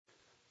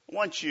I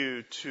want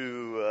you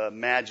to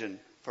imagine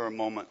for a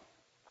moment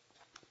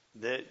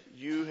that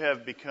you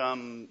have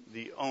become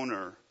the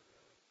owner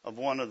of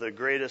one of the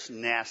greatest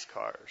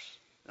NASCARs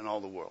in all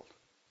the world.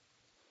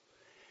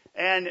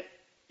 And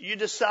you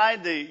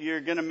decide that you're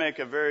going to make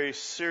a very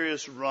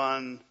serious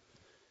run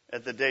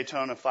at the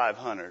Daytona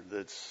 500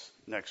 that's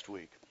next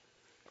week.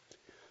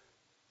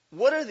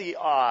 What are the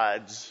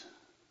odds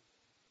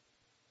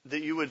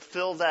that you would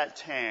fill that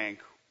tank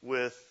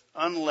with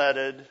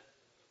unleaded,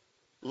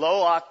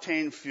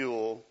 low-octane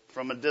fuel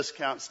from a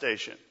discount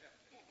station?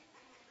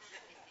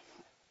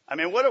 I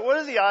mean, what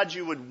are the odds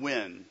you would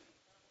win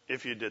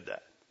if you did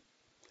that?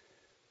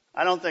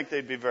 I don't think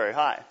they'd be very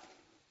high.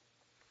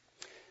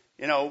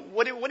 You know,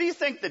 what do you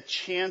think the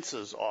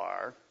chances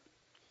are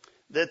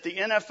that the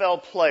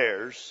NFL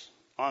players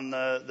on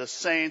the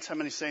Saints, how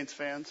many Saints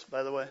fans,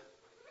 by the way?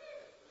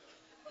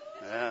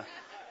 Yeah.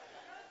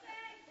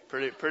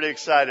 Pretty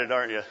excited,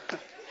 aren't you?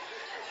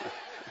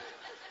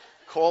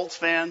 Colts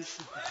fans?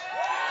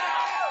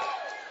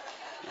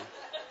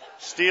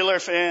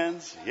 Steeler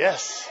fans?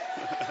 Yes.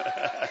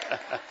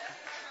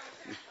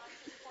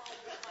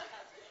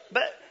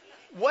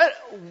 But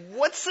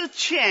what's the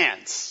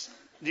chance,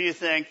 do you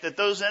think, that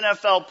those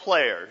NFL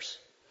players,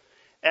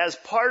 as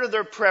part of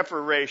their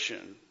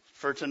preparation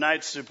for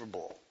tonight's Super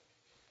Bowl,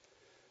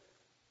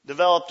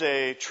 developed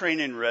a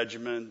training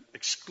regimen,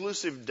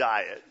 exclusive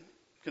diet,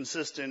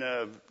 consisting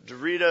of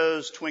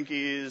Doritos,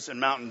 Twinkies, and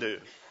Mountain Dew?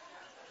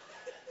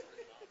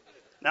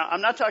 Now,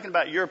 I'm not talking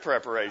about your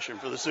preparation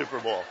for the Super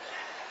Bowl,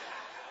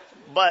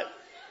 but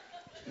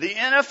the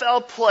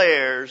NFL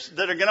players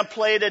that are going to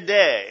play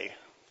today,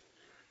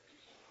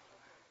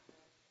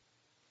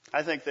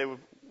 I think they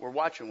were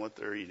watching what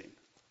they're eating.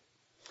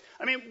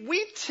 I mean,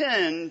 we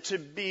tend to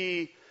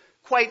be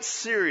quite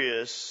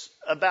serious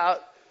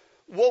about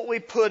what we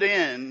put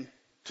in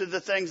to the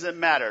things that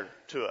matter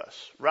to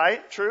us,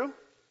 right? True?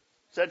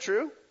 Is that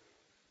true?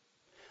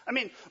 I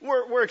mean,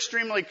 we're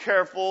extremely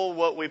careful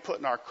what we put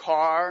in our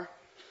car,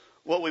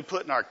 what we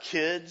put in our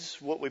kids,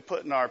 what we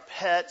put in our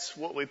pets,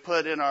 what we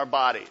put in our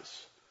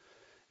bodies.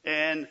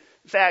 And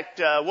in fact,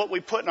 what we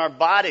put in our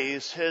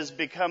bodies has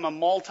become a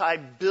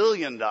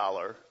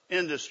multi-billion-dollar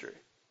industry.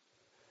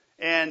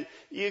 And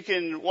you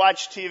can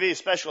watch TV,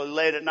 especially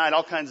late at night,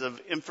 all kinds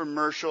of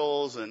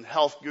infomercials and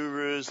health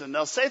gurus, and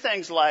they'll say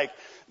things like,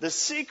 the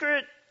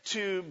secret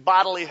to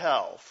bodily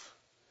health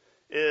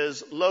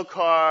is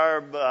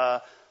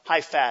low-carb,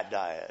 high-fat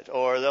diet.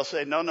 Or they'll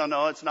say, no,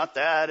 it's not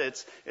that.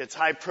 It's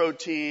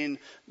high-protein,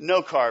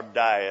 no-carb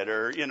diet,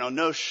 or,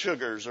 no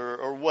sugars,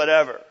 or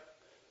whatever.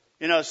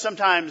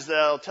 Sometimes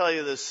they'll tell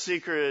you the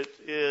secret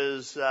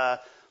is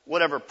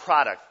whatever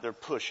product they're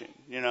pushing,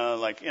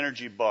 like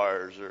energy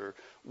bars or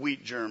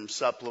wheat germ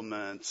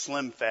supplements,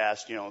 Slim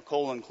Fast,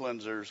 colon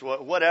cleansers,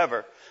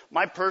 whatever.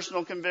 My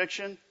personal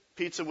conviction,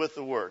 pizza with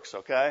the works,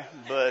 okay?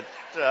 But,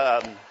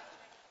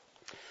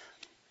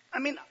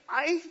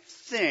 I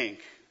think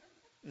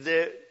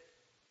that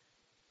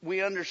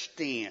we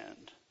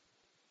understand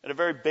at a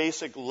very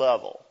basic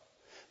level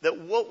that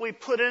what we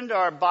put into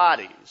our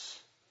bodies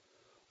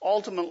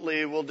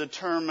ultimately will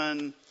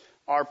determine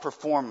our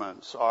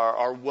performance,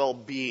 our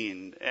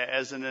well-being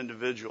as an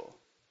individual.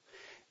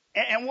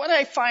 And what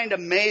I find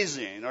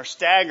amazing, or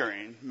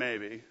staggering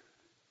maybe,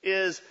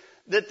 is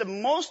that the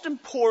most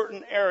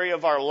important area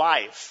of our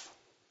life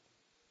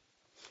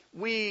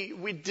we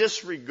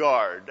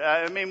disregard.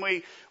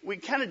 We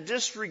kind of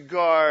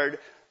disregard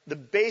the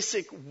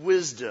basic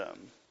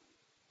wisdom.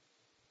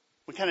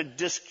 We kind of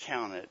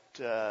discount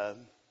it,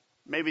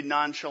 maybe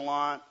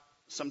nonchalant.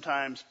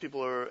 Sometimes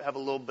people have a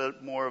little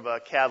bit more of a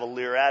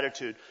cavalier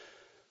attitude.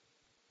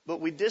 But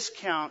we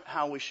discount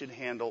how we should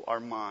handle our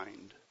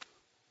mind.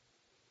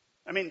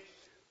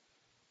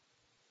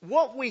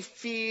 What we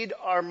feed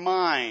our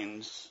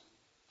minds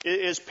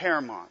is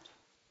paramount.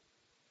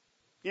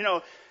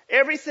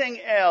 Everything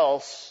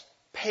else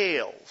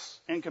pales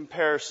in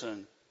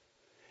comparison,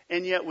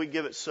 and yet we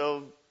give it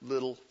so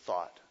little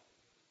thought.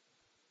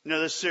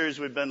 This series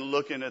we've been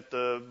looking at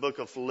the book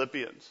of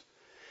Philippians.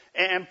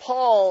 And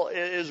Paul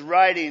is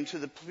writing to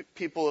the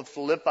people of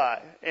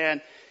Philippi,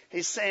 and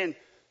he's saying,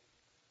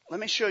 let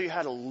me show you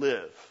how to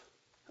live.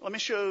 Let me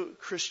show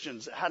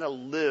Christians how to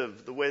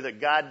live the way that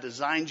God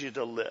designed you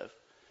to live.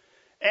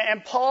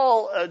 And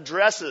Paul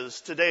addresses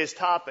today's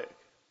topic.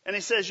 And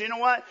he says, you know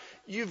what?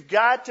 You've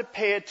got to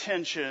pay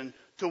attention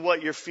to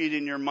what you're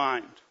feeding your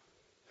mind.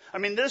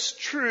 This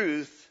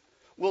truth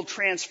will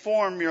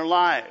transform your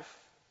life.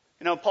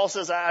 Paul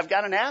says, I've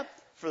got an app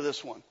for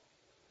this one.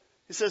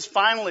 He says,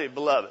 finally,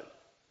 beloved,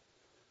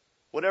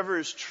 whatever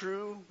is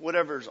true,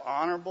 whatever is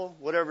honorable,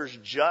 whatever is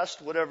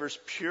just, whatever is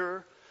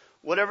pure,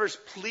 whatever is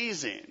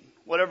pleasing,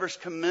 whatever is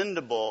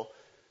commendable,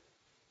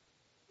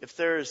 if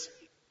there's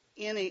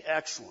any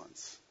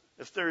excellence,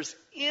 if there's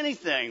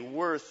anything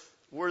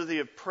worthy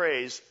of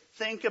praise,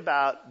 think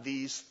about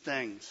these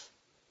things.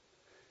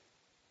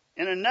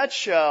 In a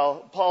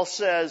nutshell, Paul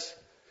says,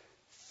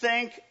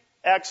 think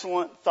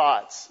excellent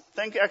thoughts.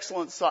 Think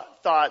excellent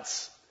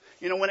thoughts.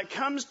 When it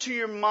comes to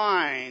your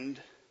mind,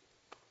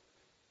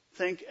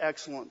 think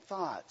excellent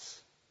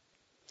thoughts.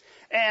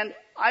 And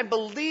I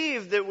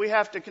believe that we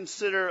have to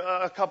consider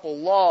a couple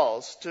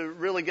laws to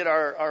really get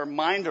our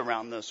mind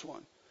around this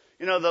one.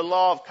 You know, the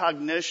law of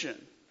cognition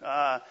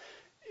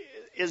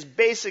is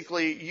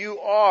basically you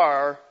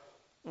are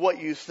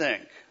what you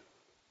think.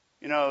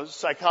 You know,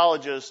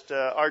 psychologist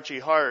Archie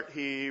Hart,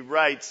 he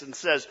writes and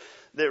says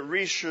that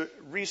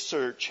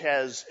research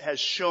has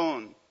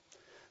shown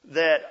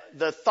that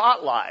the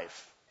thought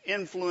life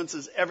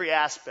influences every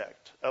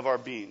aspect of our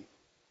being.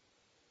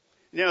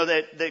 You know,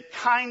 that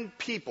kind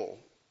people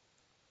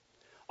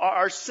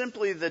are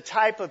simply the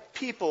type of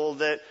people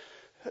that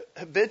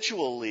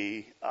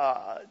habitually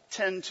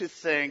tend to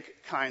think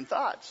kind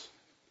thoughts.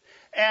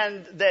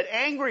 And that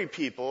angry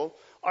people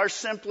are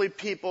simply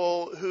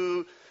people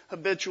who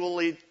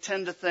habitually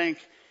tend to think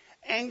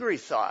angry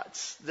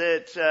thoughts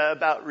that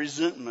about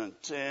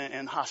resentment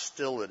and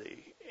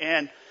hostility.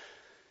 And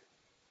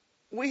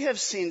we have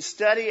seen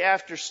study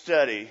after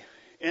study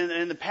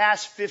in the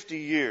past 50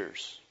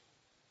 years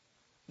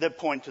that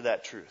point to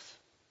that truth.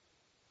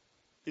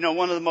 You know,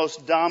 one of the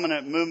most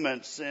dominant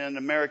movements in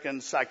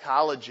American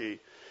psychology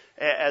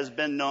has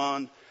been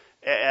known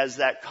as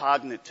that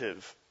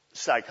cognitive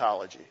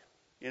psychology.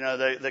 You know,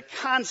 the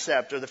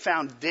concept or the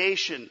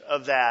foundation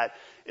of that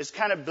is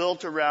kind of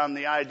built around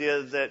the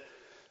idea that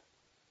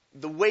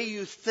the way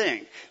you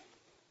think,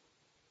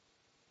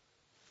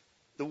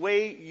 the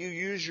way you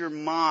use your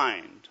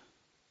mind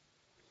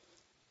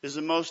is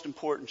the most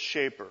important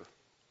shaper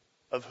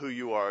of who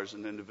you are as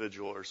an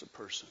individual or as a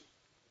person.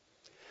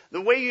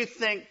 The way you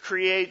think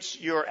creates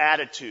your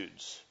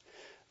attitudes,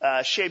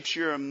 shapes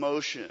your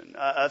emotion,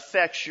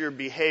 affects your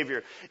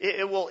behavior.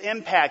 It will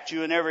impact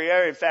you in every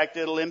area. In fact,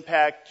 it'll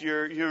impact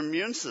your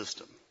immune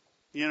system.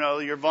 You know,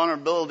 your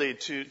vulnerability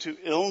to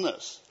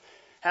illness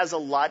has a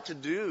lot to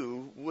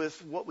do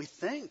with what we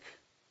think.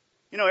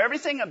 You know,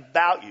 everything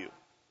about you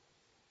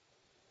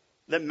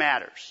that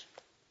matters,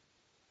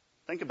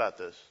 think about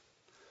this,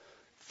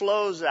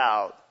 flows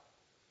out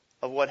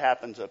of what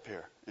happens up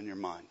here in your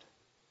mind.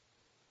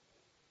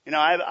 You know,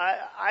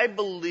 I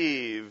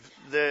believe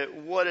that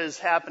what is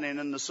happening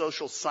in the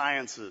social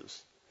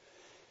sciences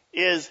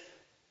is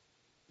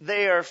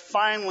they are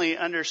finally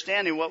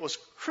understanding what was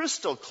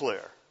crystal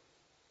clear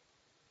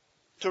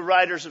to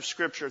writers of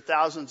Scripture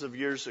thousands of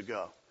years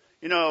ago.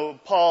 You know,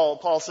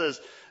 Paul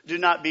says, do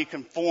not be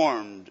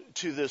conformed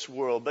to this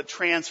world, but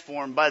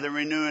transformed by the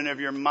renewing of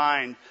your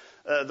mind.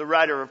 The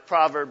writer of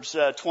Proverbs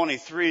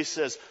 23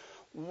 says,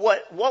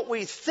 what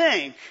we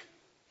think,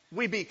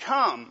 we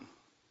become.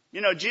 You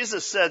know,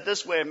 Jesus said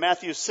this way in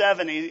Matthew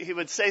 7, he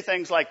would say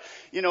things like,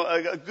 you know,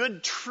 a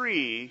good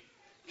tree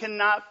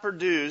cannot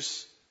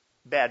produce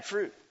bad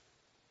fruit.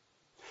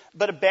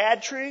 But a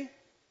bad tree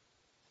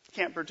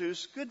can't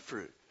produce good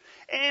fruit.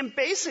 And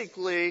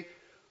basically,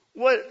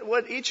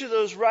 what each of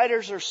those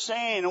writers are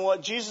saying and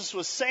what Jesus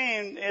was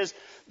saying is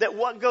that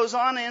what goes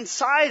on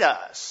inside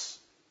us,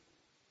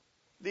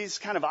 these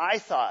kind of I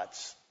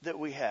thoughts that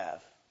we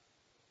have,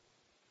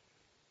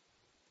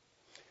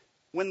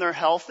 when they're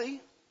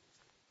healthy,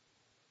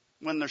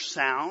 when they're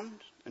sound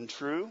and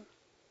true,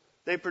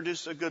 they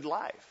produce a good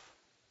life.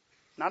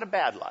 Not a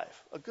bad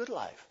life, a good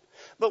life.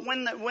 But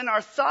when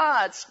our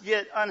thoughts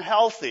get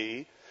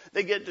unhealthy,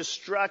 they get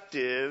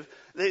destructive,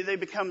 they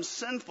become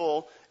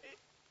sinful,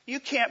 you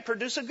can't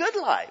produce a good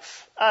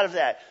life out of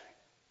that.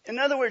 In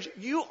other words,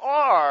 you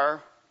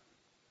are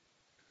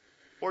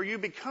or you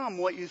become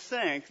what you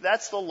think.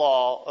 That's the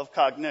law of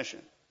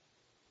cognition.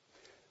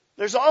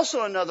 There's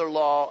also another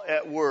law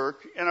at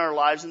work in our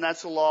lives, and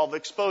that's the law of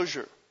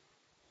exposure.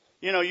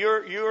 You know,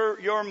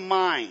 your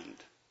mind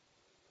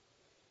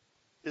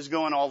is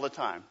going all the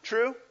time.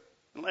 True?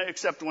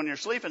 Except when you're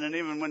sleeping, and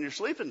even when you're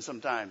sleeping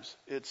sometimes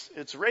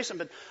it's racing.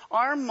 But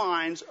our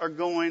minds are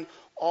going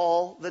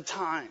all the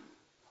time.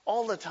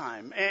 All the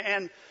time.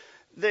 And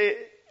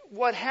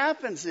what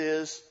happens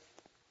is,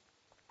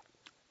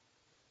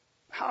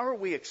 how are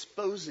we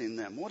exposing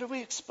them? What are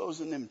we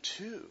exposing them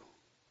to?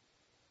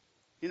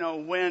 You know,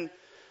 when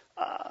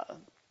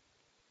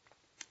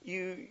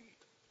you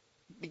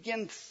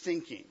begin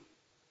thinking,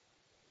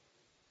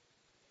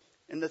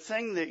 and the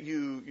thing that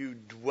you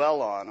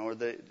dwell on or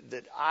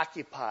that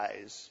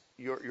occupies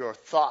your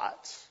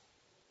thoughts,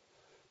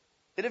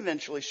 it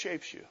eventually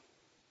shapes you,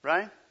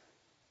 right?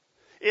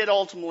 It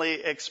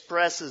ultimately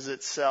expresses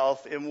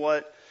itself in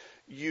what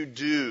you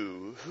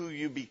do, who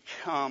you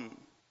become.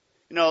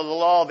 You know, the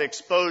law of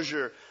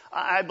exposure,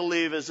 I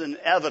believe, is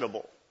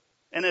inevitable.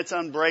 And it's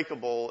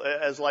unbreakable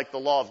as like the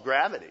law of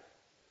gravity.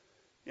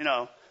 You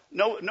know,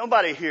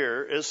 nobody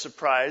here is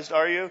surprised,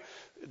 are you,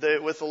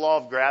 with the law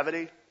of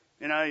gravity?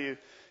 You know, you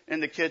in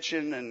the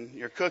kitchen and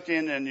you're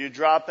cooking and you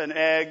drop an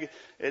egg,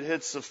 it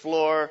hits the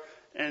floor,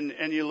 and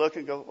you look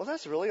and go, well,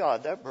 that's really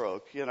odd, that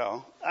broke, you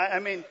know. I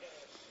mean,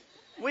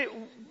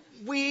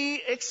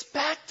 we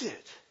expect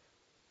it.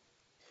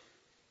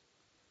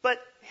 But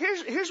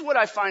here's what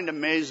I find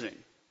amazing,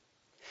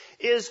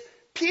 is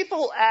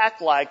people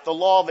act like the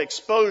law of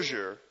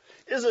exposure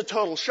is a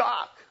total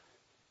shock.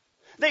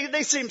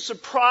 They seem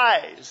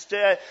surprised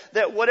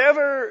that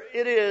whatever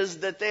it is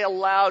that they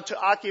allow to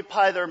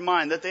occupy their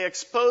mind, that they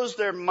expose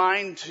their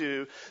mind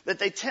to, that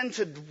they tend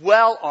to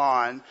dwell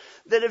on,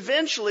 that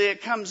eventually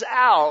it comes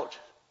out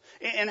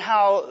in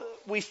how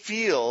we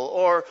feel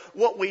or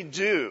what we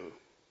do.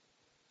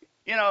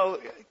 You know,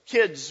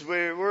 kids,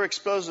 we're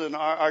exposing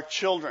our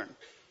children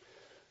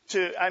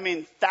to,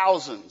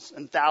 thousands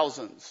and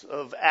thousands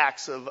of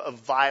acts of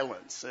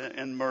violence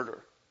and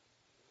murder.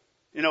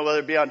 You know, whether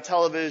it be on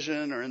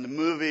television or in the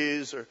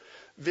movies or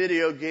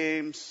video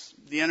games,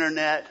 the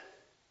internet.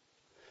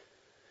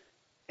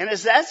 And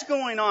as that's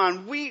going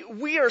on,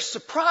 we are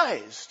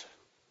surprised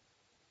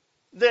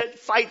that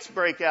fights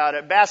break out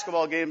at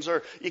basketball games,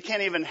 or you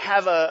can't even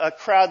have a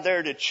crowd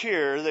there to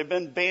cheer. They've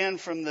been banned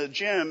from the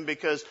gym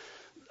because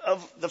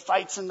of the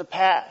fights in the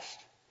past.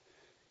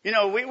 You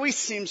know, we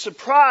seem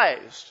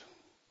surprised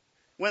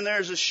when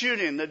there's a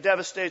shooting that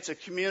devastates a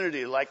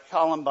community like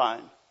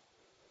Columbine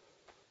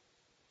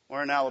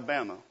or in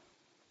Alabama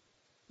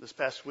this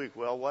past week.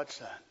 Well, what's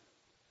that?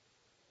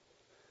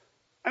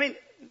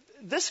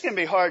 This can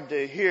be hard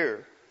to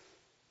hear.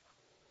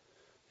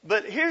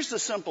 But here's the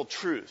simple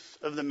truth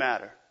of the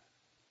matter.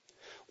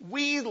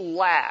 We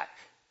lack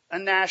a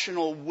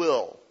national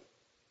will,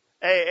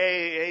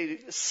 a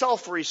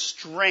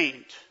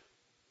self-restraint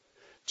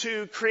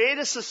to create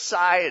a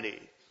society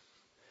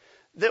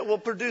that will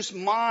produce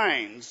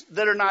minds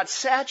that are not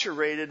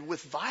saturated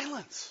with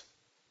violence.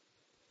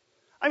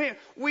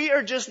 We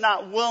are just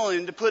not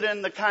willing to put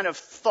in the kind of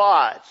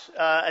thought,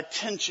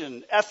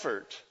 attention,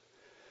 effort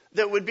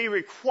that would be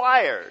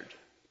required,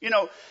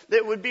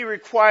 that would be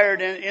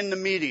required in the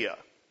media,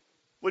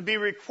 would be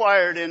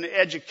required in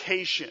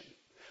education,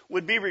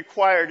 would be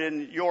required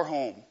in your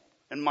home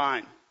and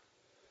mine,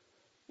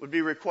 would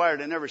be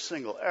required in every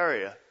single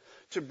area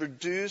to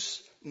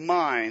produce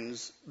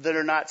minds that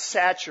are not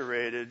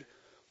saturated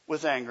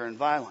with anger and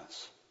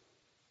violence.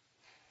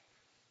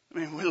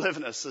 We live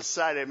in a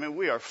society,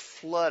 we are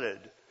flooded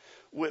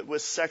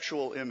with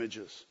sexual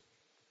images.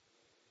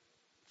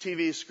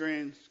 TV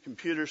screens,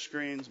 computer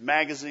screens,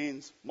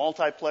 magazines,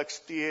 multiplex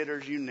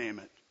theaters, you name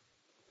it.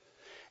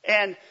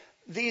 And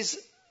these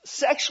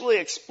sexually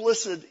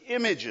explicit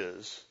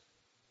images,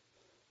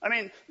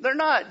 they're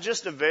not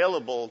just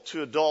available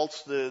to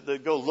adults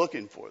that go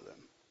looking for them.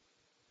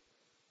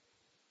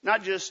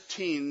 Not just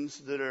teens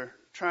that are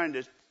trying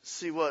to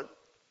see what's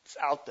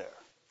out there.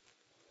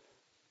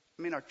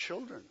 Our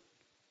children.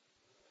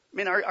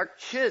 Our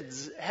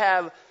kids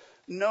have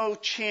no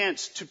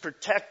chance to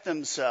protect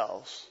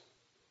themselves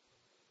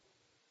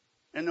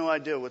and no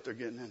idea what they're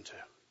getting into.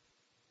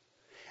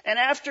 And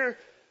after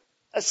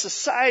a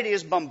society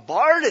is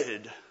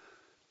bombarded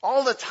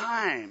all the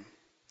time,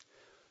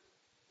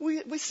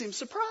 we seem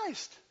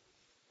surprised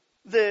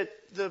that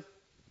the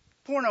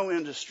porno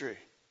industry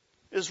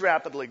is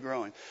rapidly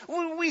growing.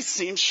 We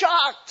seem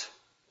shocked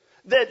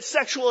that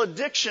sexual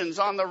addiction's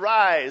on the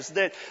rise,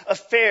 that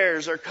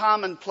affairs are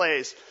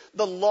commonplace.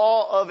 The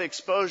law of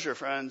exposure,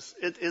 friends,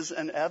 it is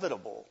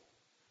inevitable.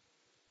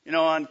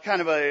 On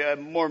kind of a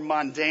more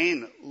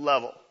mundane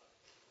level.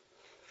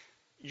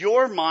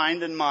 Your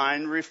mind and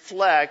mine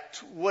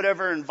reflect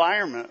whatever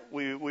environment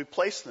we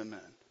place them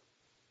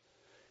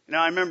in.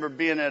 I remember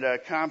being at a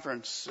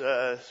conference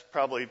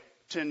probably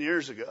 10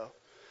 years ago,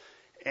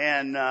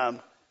 and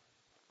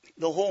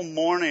the whole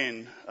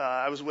morning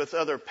I was with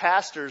other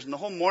pastors, and the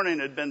whole morning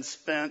had been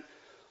spent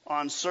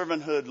on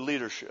servanthood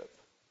leadership.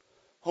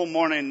 Whole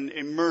morning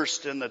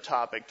immersed in the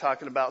topic,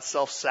 talking about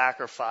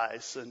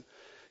self-sacrifice and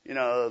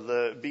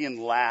the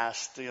being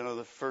last.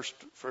 The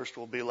first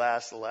will be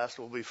last, the last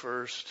will be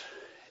first.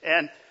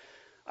 And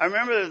I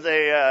remember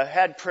they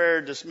had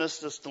prayer,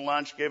 dismissed us to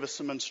lunch, gave us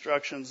some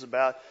instructions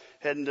about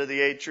heading to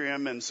the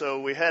atrium, and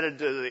so we headed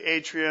to the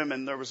atrium,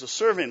 and there was a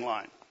serving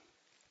line.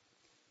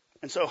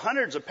 And so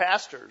hundreds of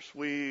pastors,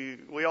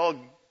 we all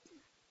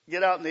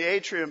get out in the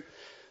atrium,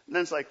 and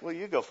then it's like, well,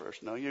 you go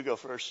first. No, you go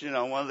first.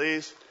 One of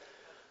these.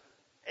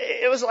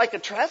 It was like a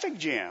traffic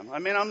jam.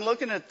 I'm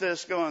looking at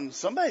this going,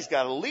 somebody's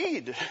got to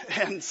lead.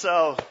 And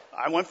so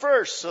I went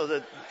first so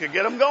that I could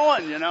get them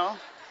going,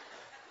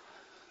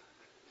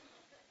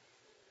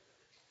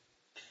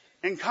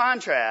 In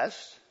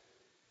contrast,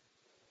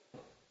 I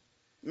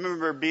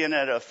remember being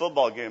at a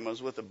football game. I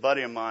was with a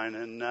buddy of mine,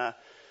 and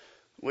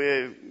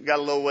we got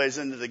a little ways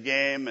into the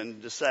game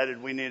and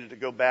decided we needed to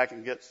go back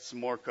and get some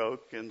more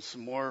Coke and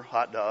some more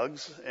hot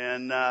dogs.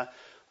 And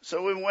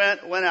so we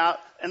went out,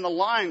 and the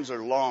lines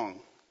are long.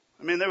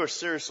 They were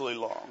seriously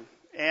long.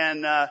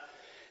 And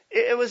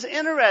it was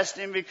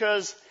interesting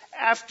because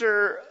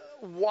after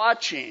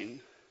watching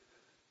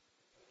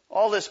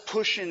all this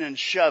pushing and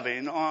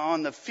shoving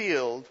on the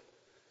field,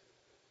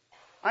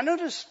 I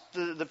noticed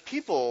the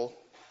people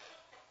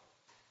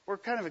were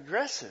kind of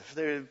aggressive.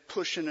 They were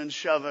pushing and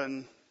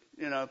shoving,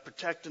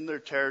 protecting their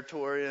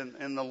territory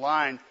and the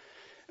line.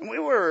 And we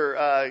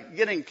were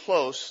getting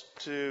close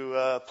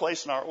to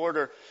placing our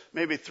order,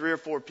 maybe 3 or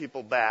 4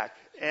 people back.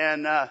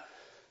 And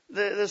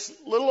this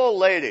little old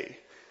lady,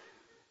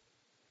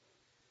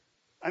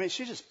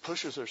 she just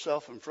pushes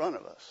herself in front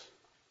of us.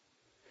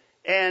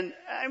 And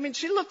I mean,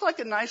 she looked like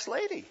a nice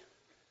lady,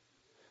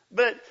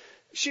 but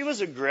she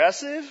was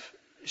aggressive.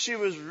 She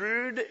was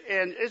rude.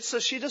 And so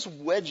she just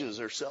wedges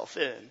herself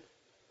in.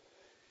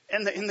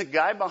 And the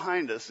guy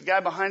behind us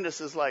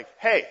is like,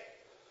 hey,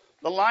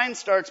 the line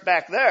starts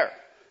back there.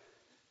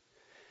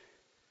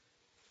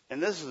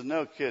 And this is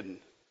no kidding.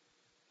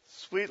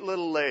 Sweet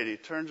little lady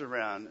turns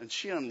around and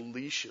she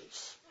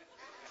unleashes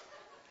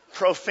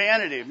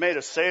profanity made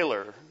a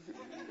sailor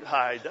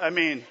hide. I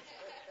mean,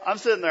 I'm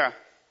sitting there.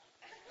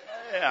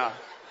 Yeah.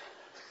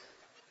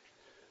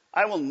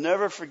 I will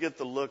never forget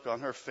the look on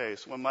her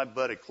face when my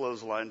buddy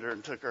clotheslined her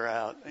and took her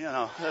out. You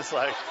know, it's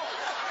like,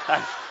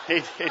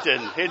 he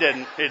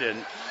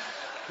didn't.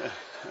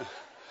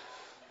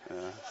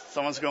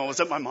 Someone's going, was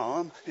it my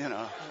mom? You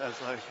know,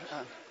 that's like,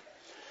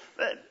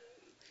 but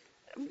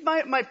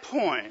my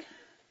point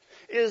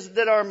is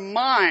that our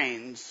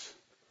minds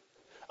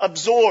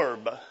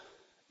absorb,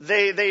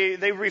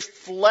 they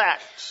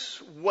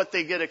reflect what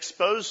they get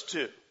exposed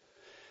to.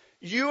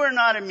 You are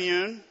not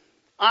immune.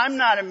 I'm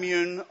not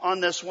immune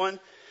on this one.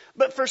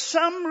 But for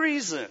some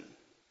reason,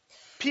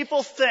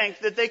 people think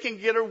that they can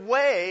get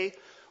away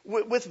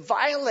with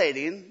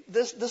violating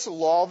this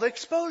law of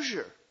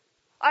exposure.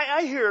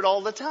 I hear it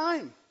all the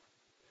time.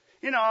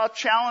 You know, I'll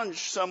challenge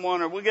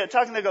someone or we get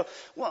talking, they go,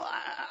 well,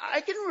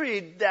 I can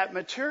read that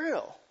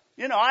material.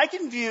 You know, I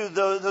can view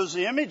those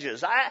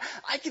images.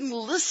 I can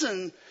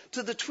listen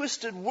to the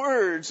twisted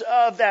words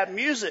of that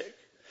music.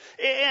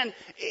 And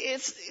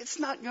it's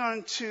not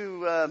going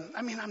to,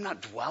 I'm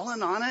not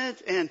dwelling on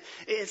it, and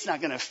it's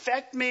not going to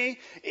affect me.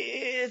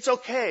 It's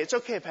okay. It's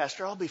okay,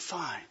 Pastor. I'll be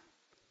fine.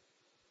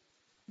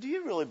 Do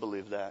you really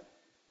believe that?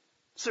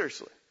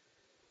 Seriously.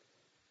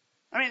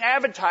 I mean,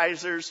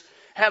 advertisers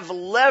have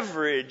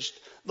leveraged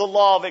the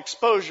law of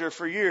exposure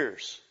for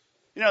years.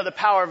 You know, the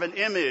power of an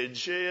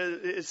image,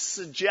 it's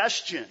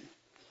suggestion.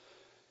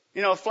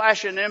 You know,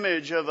 flash an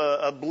image of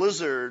a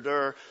Blizzard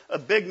or a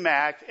Big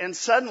Mac, and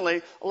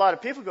suddenly a lot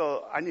of people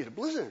go, I need a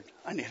Blizzard.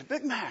 I need a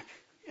Big Mac.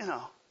 You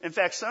know, in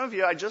fact, some of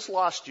you, I just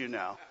lost you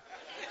now.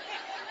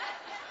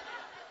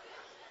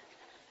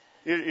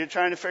 You're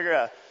trying to figure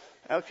out,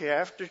 okay,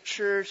 after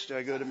church, do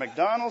I go to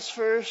McDonald's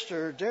first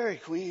or Dairy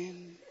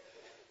Queen?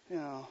 You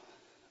know.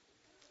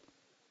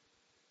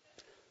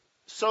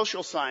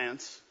 Social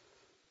science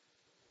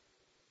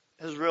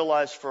has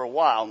realized for a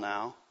while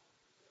now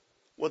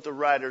what the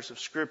writers of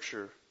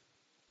Scripture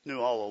knew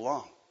all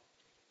along.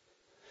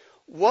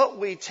 What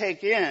we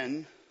take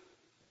in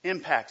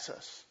impacts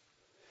us.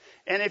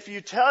 And if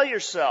you tell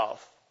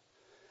yourself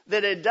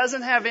that it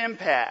doesn't have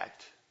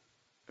impact,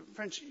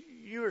 friends,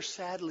 you are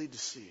sadly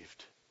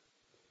deceived.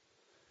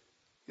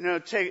 You know,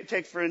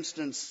 take for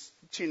instance,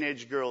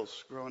 teenage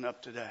girls growing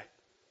up today.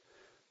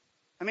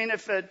 I mean,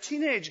 if a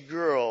teenage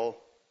girl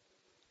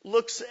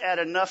looks at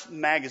enough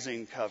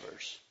magazine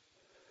covers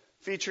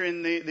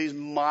featuring these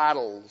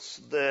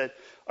models that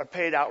are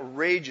paid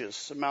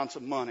outrageous amounts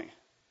of money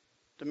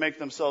to make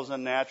themselves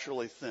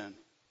unnaturally thin,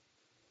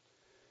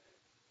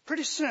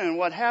 pretty soon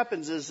what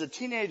happens is the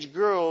teenage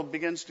girl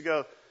begins to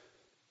go,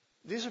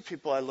 these are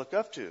people I look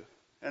up to.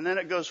 And then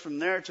it goes from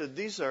there to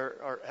these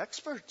are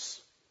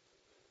experts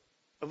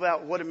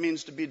about what it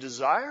means to be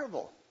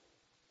desirable,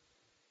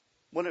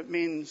 what it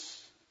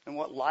means and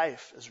what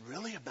life is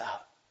really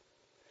about.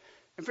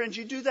 And friends,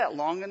 you do that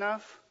long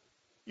enough,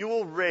 you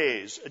will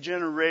raise a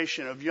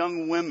generation of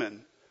young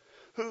women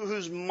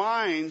whose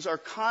minds are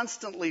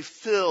constantly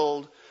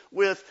filled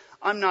with,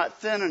 I'm not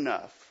thin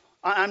enough,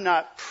 I'm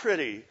not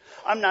pretty,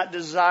 I'm not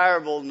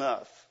desirable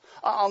enough,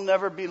 I'll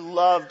never be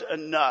loved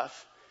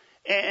enough.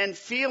 And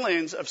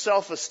feelings of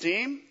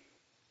self-esteem,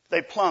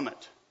 they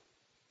plummet.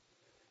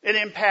 It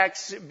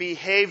impacts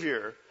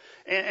behavior,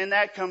 and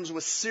that comes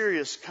with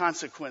serious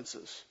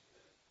consequences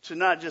to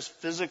not just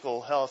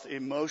physical health,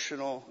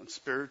 emotional and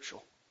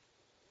spiritual.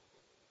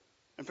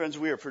 And friends,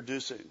 we are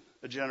producing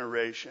a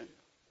generation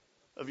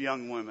of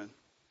young women.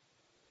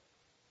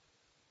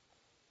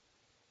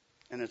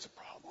 And it's a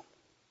problem.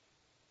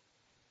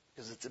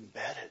 Because it's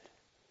embedded.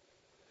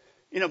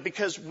 You know,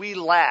 because we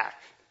lack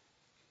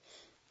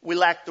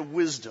the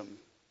wisdom.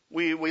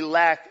 We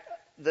lack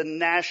the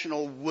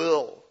national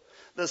will,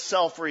 the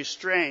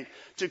self-restraint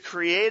to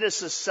create a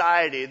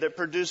society that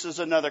produces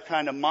another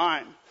kind of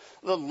mind.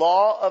 The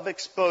law of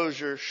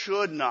exposure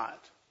should not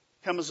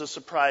come as a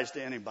surprise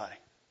to anybody.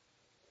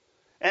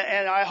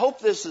 And I hope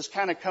this is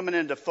kind of coming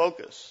into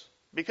focus,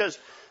 because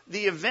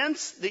the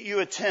events that you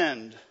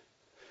attend,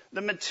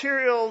 the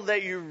material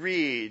that you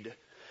read,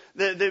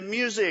 the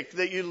music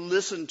that you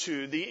listen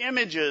to, the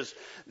images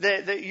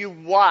that you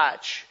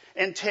watch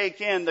and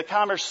take in, the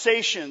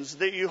conversations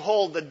that you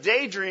hold, the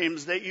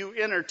daydreams that you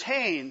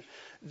entertain,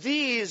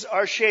 these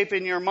are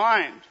shaping your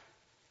mind.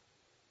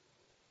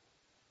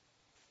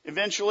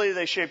 Eventually,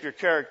 they shape your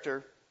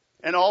character,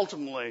 and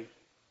ultimately,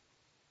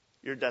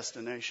 your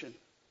destination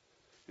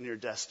and your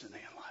destiny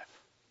in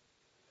life.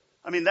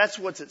 I mean, that's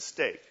what's at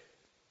stake.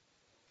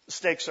 The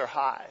stakes are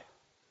high.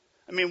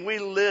 I mean, we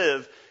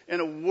live in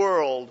a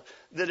world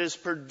that is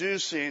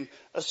producing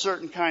a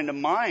certain kind of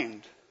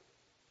mind.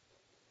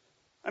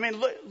 I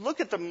mean, look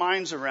at the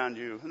minds around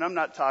you. And I'm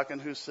not talking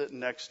who's sitting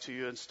next to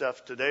you and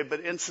stuff today, but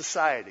in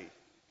society,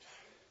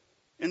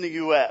 in the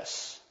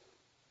U.S.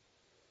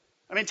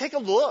 I mean, take a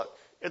look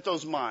at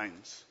those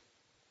minds.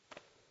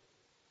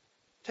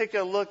 Take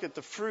a look at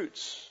the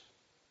fruits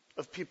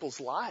of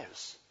people's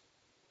lives.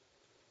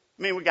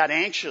 I mean, we got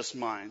anxious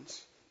minds,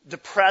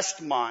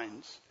 depressed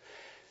minds,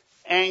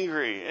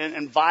 angry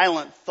and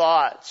violent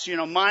thoughts,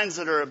 minds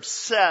that are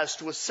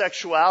obsessed with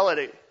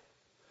sexuality.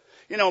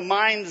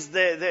 Minds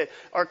that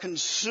are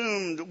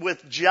consumed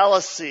with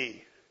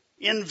jealousy,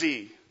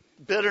 envy,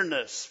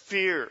 bitterness,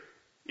 fear.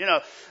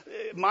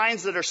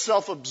 Minds that are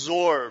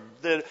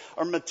self-absorbed, that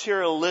are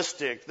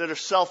materialistic, that are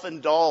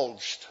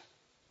self-indulged.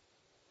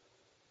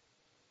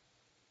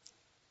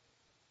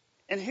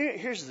 And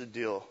here's the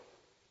deal.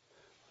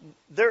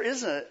 There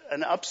is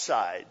an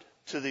upside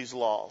to these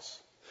laws,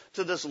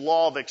 to this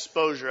law of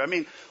exposure. I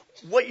mean,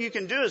 what you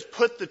can do is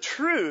put the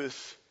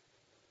truth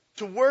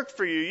to work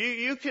for you.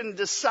 You can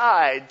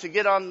decide to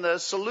get on the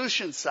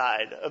solution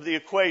side of the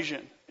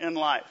equation in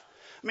life.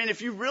 I mean,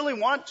 if you really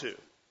want to.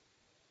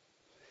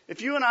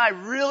 If you and I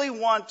really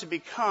want to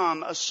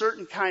become a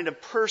certain kind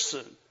of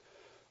person,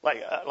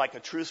 like a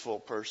truthful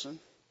person,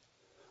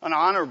 an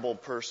honorable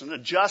person, a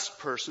just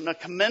person, a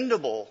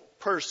commendable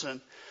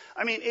person,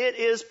 I mean, it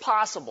is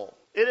possible.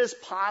 It is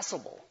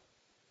possible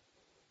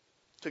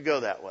to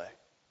go that way.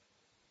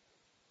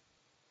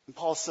 And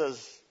Paul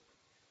says,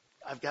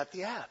 I've got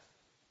the app.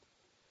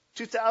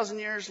 2,000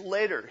 years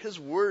later, his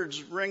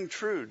words ring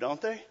true,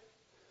 don't they?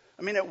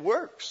 I mean, it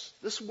works.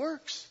 This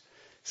works.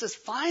 He says,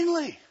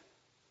 finally,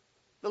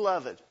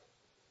 beloved,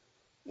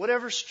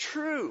 whatever's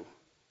true,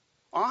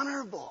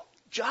 honorable,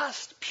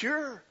 just,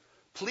 pure,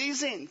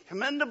 pleasing,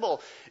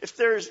 commendable, if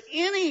there's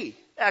any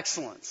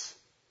excellence,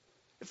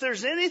 if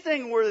there's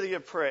anything worthy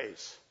of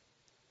praise,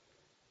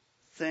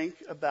 think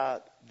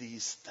about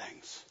these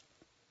things.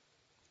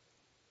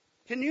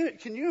 Can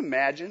you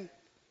imagine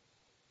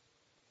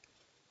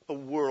a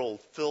world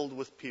filled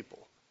with people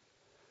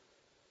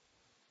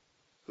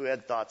who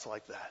had thoughts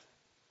like that?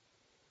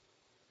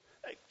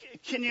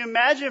 Can you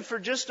imagine for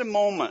just a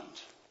moment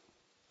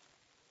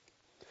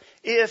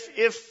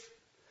if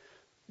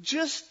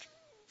just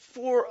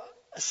for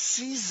a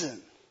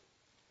season,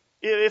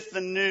 if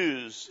the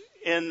news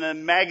and the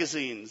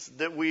magazines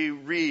that we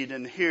read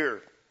and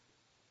hear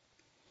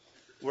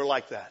were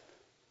like that?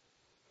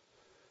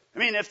 I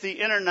mean, if the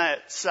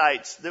internet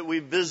sites that we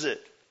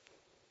visit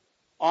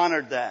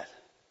honored that.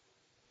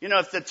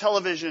 If the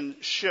television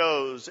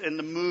shows and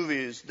the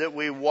movies that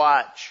we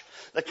watch,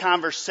 the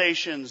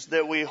conversations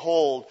that we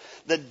hold,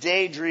 the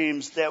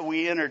daydreams that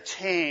we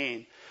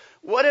entertain,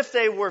 what if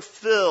they were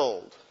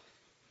filled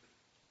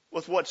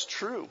with what's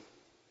true,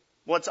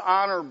 what's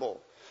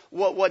honorable,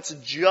 what's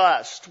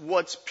just,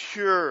 what's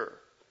pure?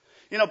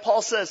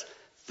 Paul says,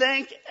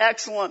 think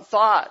excellent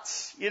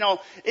thoughts.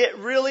 It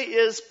really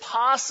is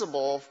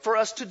possible for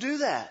us to do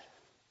that.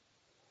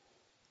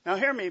 Now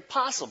hear me,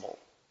 possible.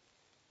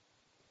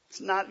 It's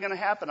not going to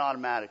happen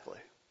automatically.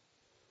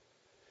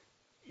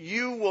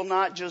 You will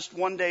not just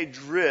one day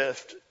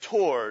drift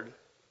toward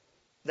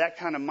that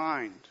kind of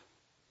mind.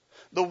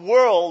 The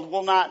world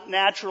will not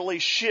naturally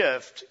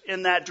shift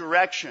in that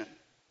direction.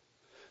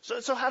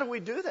 So how do we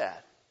do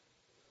that?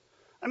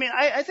 I mean,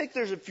 I think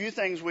there's a few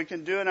things we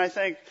can do, and I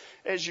think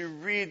as you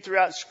read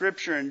throughout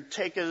Scripture and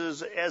take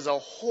it as a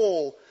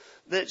whole,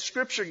 that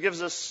Scripture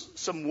gives us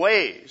some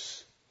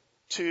ways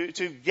to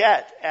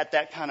get at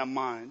that kind of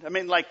mind. I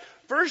mean, like,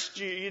 first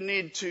you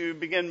need to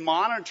begin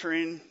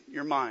monitoring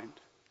your mind.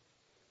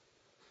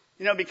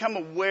 Become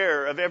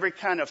aware of every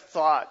kind of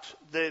thought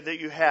that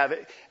you have,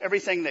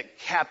 everything that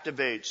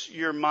captivates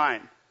your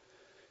mind.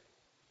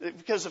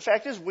 Because the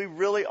fact is, we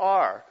really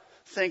are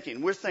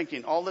thinking. We're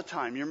thinking all the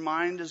time. Your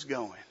mind is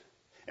going.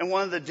 And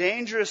one of the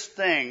dangerous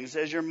things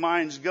as your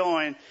mind's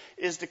going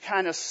is to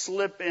kind of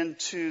slip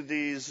into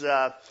these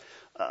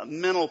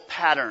mental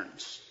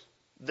patterns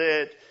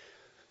that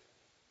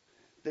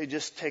they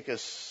just take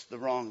us the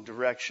wrong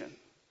direction.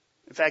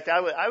 In fact,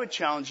 I would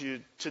challenge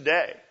you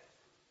today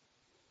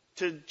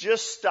to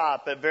just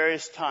stop at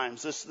various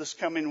times this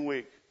coming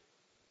week.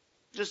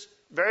 Just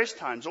various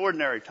times,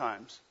 ordinary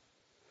times.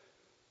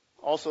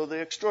 Also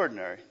the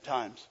extraordinary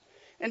times.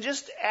 And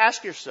just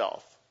ask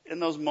yourself in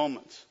those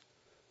moments,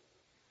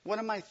 what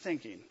am I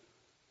thinking?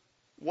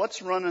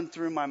 What's running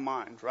through my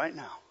mind right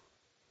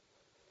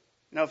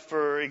now?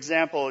 For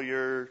example,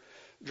 you're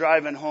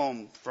driving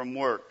home from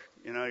work.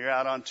 You're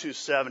out on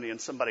 270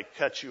 and somebody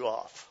cuts you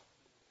off.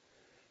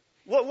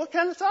 What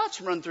kind of thoughts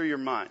run through your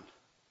mind?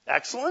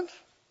 Excellent?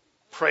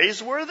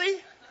 Praiseworthy?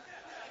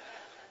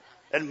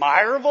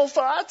 Admirable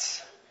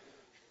thoughts?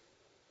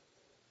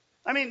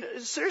 I mean,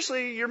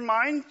 seriously, your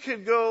mind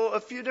could go a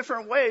few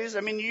different ways.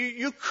 I mean,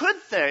 you could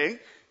think,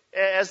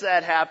 as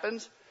that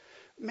happens,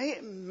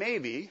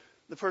 maybe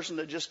the person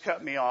that just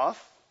cut me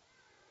off,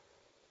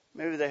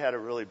 maybe they had a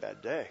really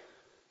bad day.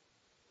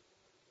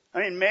 I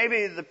mean,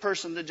 maybe the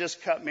person that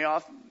just cut me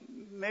off,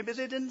 maybe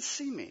they didn't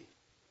see me.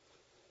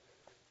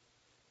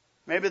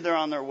 Maybe they're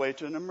on their way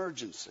to an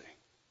emergency.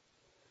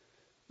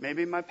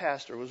 Maybe my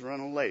pastor was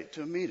running late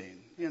to a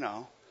meeting,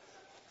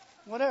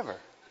 whatever.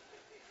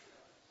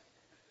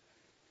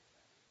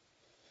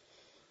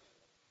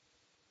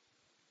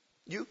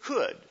 You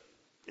could.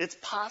 It's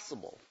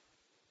possible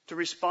to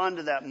respond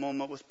to that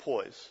moment with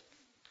poise,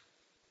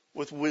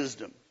 with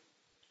wisdom,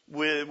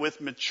 with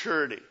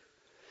maturity.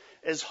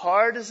 As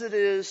hard as it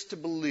is to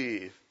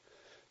believe,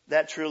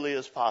 that truly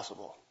is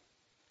possible.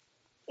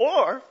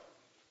 Or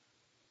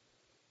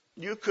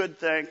you could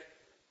think,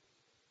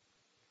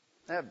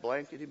 that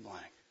blankety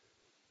blank.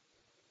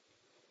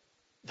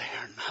 They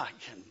are not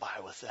getting by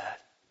with that.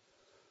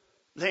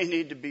 They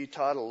need to be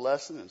taught a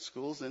lesson in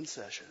school's in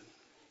session.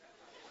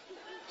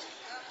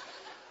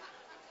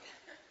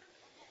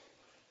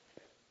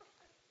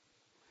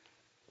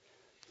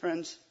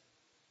 Friends,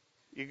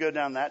 you go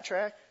down that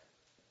track,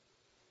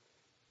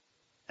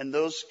 and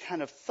those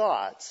kind of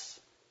thoughts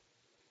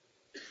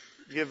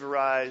give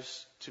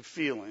rise to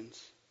feelings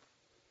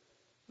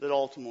that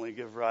ultimately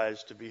give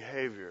rise to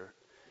behavior.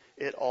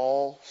 It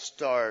all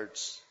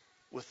starts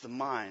with the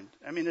mind.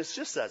 I mean, it's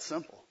just that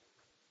simple.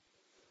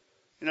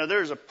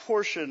 There's a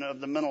portion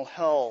of the mental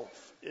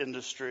health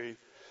industry,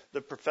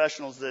 the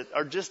professionals that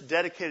are just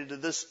dedicated to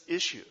this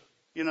issue.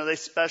 They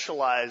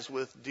specialize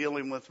with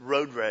dealing with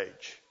road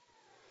rage.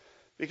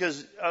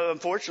 Because,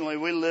 unfortunately,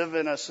 we live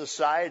in a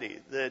society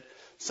that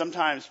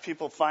sometimes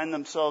people find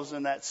themselves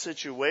in that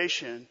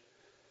situation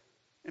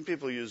and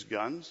people use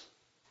guns.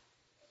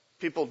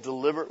 People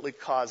deliberately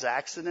cause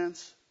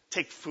accidents,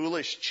 take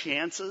foolish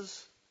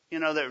chances,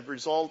 that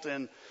result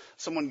in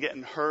someone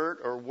getting hurt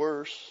or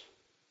worse.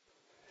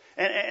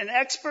 And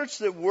experts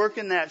that work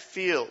in that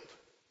field,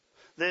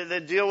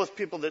 that deal with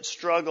people that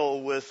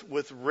struggle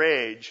with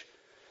rage,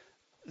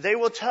 they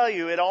will tell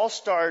you it all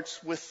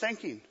starts with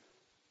thinking.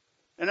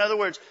 In other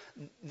words,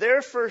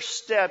 their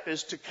first step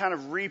is to kind of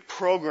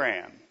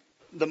reprogram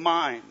the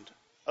mind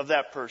of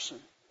that person.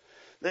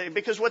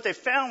 Because what they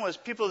found was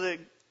people that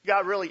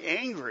got really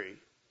angry,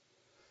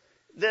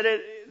 that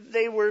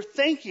they were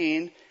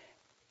thinking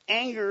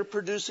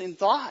anger-producing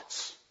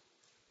thoughts.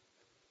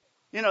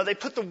 They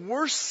put the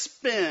worst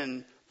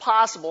spin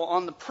possible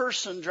on the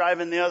person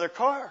driving the other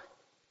car.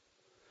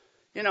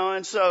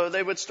 And so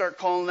they would start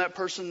calling that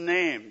person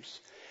names.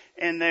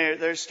 And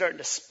they're starting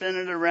to spin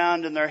it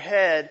around in their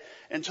head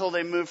until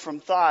they move from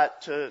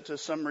thought to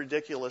some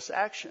ridiculous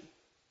action.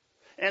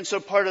 And so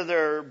part of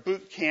their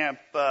boot camp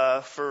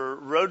for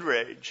road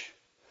rage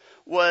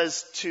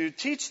was to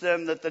teach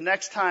them that the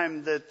next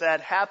time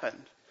that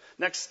happened,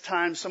 next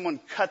time someone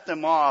cut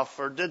them off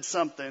or did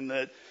something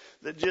that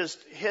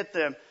just hit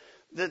them,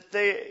 that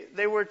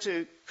they were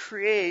to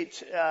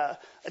create a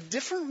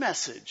different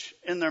message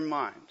in their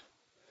mind.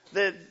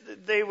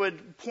 That they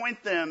would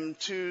point them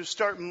to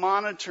start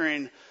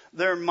monitoring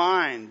their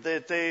mind,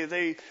 that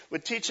they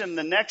would teach them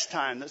the next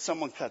time that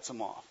someone cuts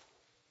them off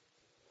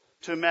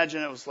to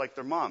imagine it was like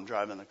their mom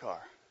driving the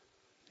car.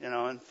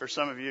 And for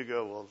some of you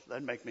go, well,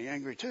 that'd make me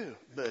angry too.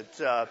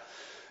 But,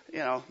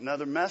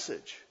 another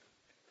message.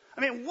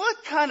 I mean,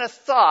 what kind of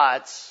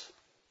thoughts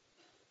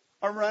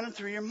are running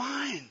through your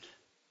mind?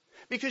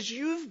 Because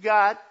you've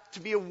got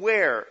to be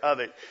aware of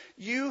it.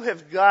 You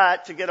have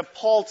got to get a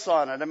pulse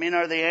on it. I mean,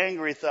 are they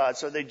angry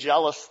thoughts? Are they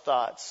jealous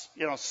thoughts?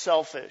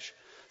 Selfish,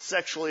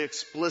 sexually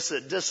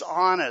explicit,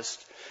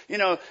 dishonest?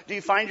 Do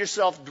you find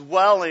yourself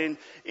dwelling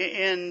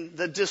in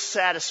the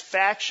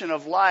dissatisfaction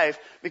of life?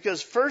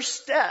 Because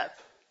first step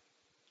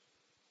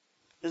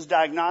is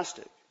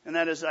diagnostic, and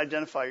that is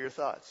identify your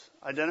thoughts.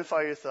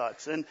 Identify your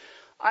thoughts. And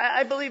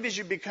I believe as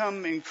you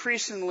become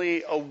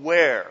increasingly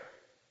aware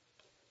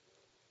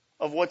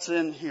of what's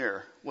in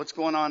here, what's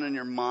going on in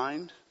your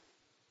mind,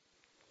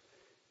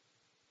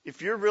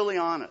 if you're really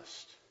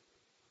honest,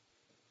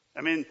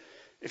 I mean,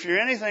 if you're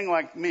anything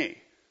like me,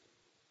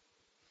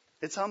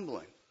 it's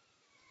humbling.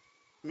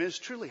 I mean, it's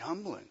truly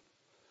humbling.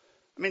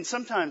 I mean,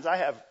 sometimes I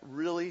have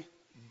really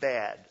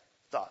bad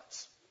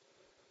thoughts.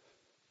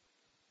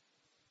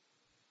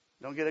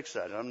 Don't get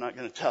excited. I'm not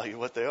going to tell you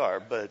what they are,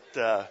 but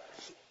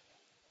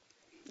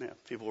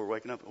people were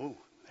waking up, oh,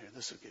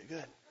 this will get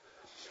good.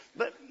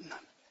 But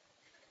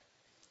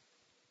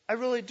I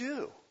really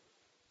do.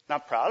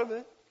 Not proud of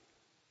it.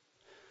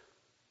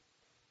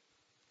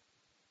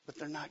 But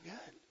they're not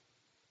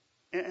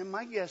good. And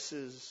my guess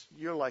is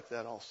you're like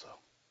that also.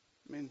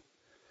 I mean,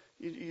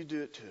 you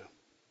do it too.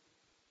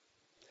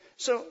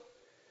 So,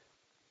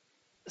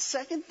 the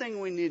second thing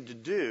we need to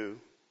do,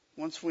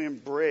 once we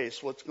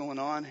embrace what's going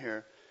on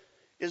here,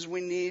 is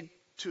we need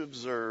to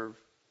observe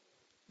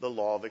the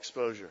law of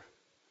exposure.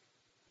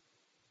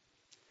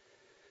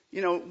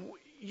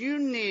 You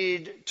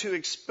need to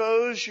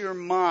expose your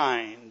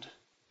mind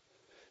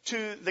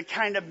to the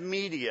kind of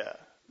media,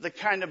 the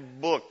kind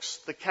of books,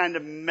 the kind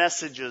of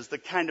messages, the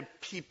kind of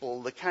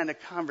people, the kind of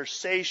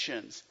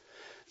conversations,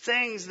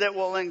 things that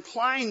will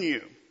incline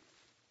you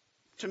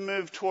to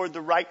move toward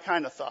the right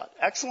kind of thought,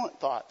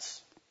 excellent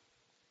thoughts.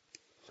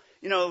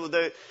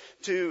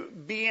 To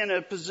be in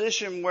a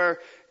position where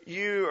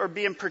you are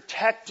being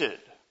protected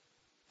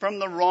from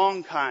the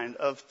wrong kind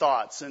of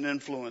thoughts and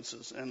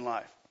influences in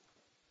life.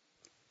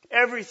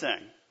 Everything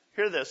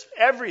hear this,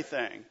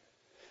 everything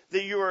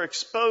that you are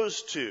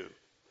exposed to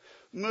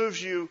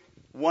moves you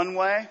one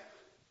way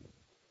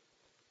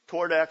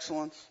toward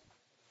excellence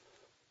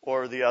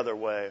or the other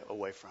way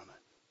away from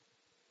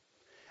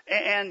it.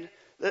 And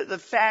the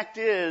fact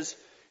is,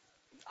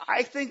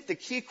 I think the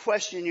key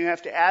question you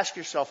have to ask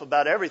yourself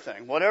about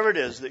everything, whatever it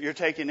is that you're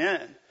taking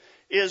in,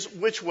 is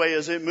which way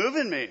is it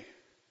moving me?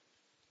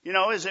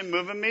 Is it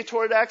moving me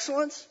toward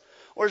excellence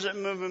or is it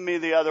moving me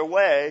the other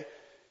way?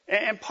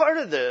 And part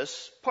of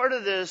this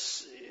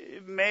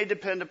may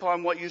depend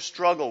upon what you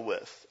struggle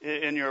with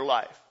in your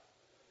life.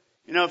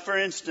 For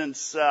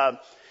instance,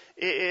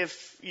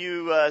 if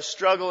you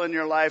struggle in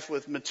your life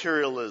with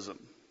materialism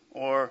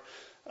or,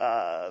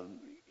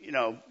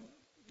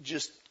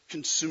 just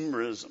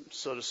consumerism,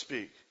 so to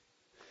speak.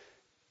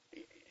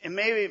 And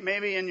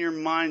maybe in your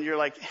mind you're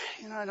like,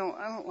 I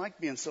don't like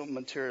being so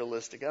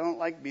materialistic. I don't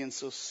like being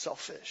so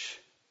selfish.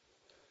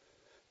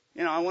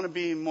 I want to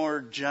be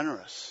more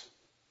generous.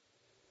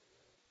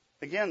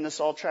 Again, this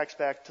all tracks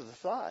back to the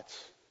thoughts.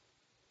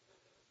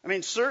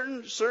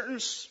 Certain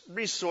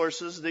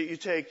resources that you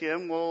take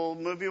in will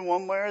move you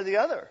one way or the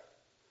other.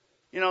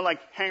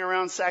 Like hang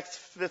around Saks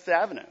Fifth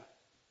Avenue.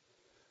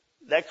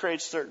 That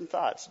creates certain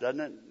thoughts,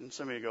 doesn't it? And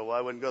some of you go, well, I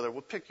wouldn't go there.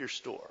 Well, pick your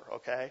store,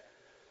 okay?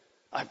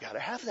 I've got to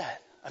have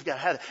that.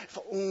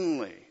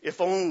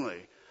 If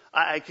only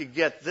I could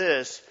get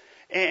this,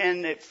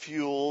 and it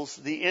fuels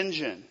the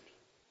engine.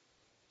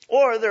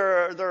 Or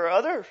there are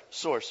other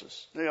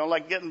sources,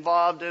 like get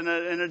involved in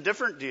a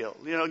different deal.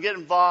 Get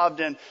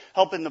involved in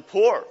helping the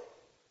poor.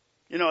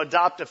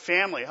 Adopt a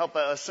family, help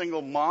a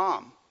single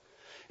mom.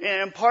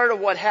 And part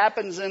of what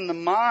happens in the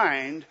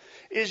mind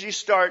is you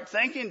start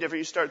thinking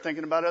different. You start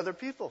thinking about other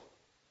people.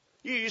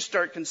 You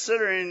start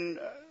considering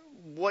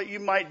what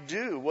you might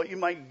do, what you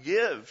might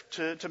give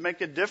to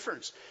make a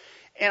difference.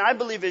 And I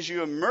believe as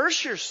you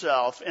immerse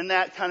yourself in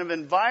that kind of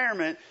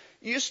environment,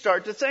 you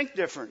start to think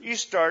different. You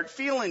start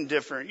feeling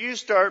different. You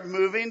start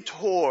moving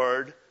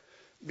toward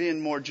being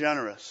more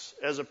generous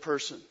as a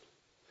person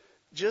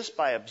just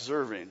by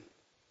observing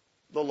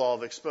the law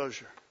of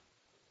exposure.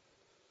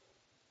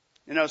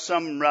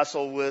 Some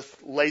wrestle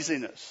with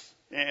laziness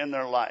in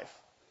their life.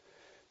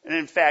 And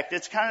in fact,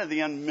 it's kind of the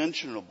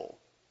unmentionable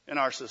in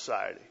our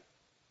society.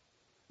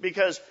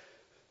 Because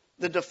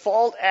the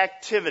default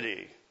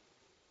activity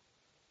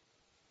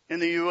in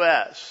the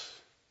U.S.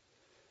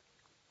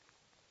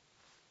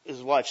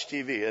 is watch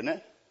TV, isn't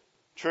it?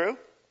 True?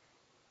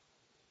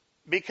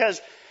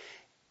 Because,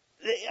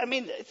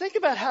 think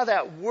about how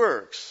that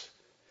works.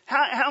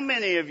 How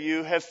many of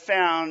you have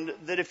found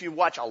that if you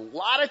watch a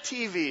lot of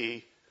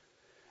TV,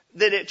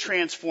 that it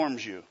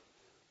transforms you?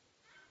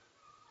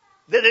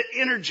 That it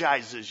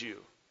energizes you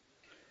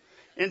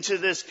into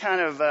this kind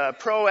of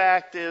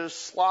proactive,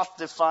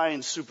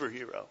 sloth-defying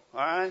superhero, all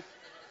right?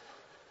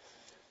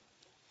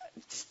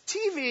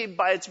 TV,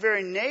 by its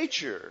very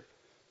nature,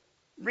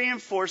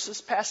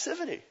 reinforces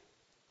passivity.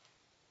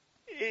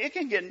 It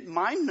can get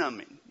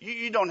mind-numbing.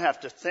 You don't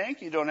have to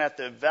think. You don't have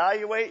to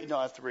evaluate. You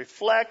don't have to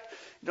reflect.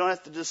 You don't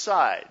have to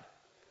decide.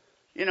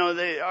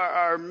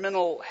 Our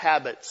mental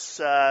habits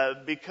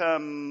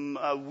become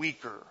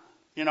weaker.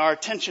 Our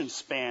attention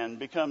span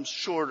becomes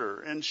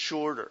shorter and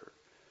shorter.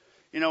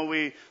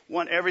 We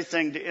want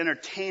everything to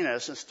entertain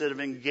us instead of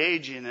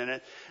engaging in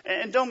it.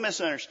 And don't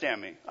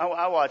misunderstand me.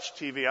 I watch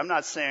TV. I'm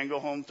not saying go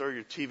home, throw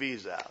your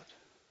TVs out.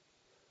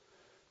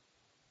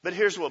 But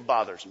here's what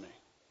bothers me.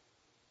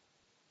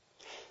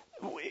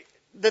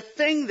 The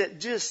thing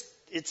that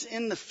it's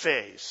in the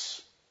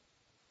face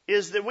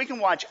is that we can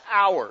watch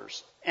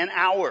hours and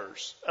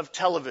hours of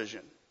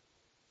television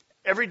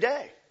every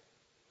day.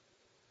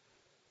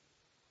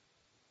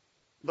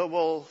 But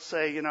we'll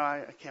say,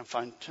 I can't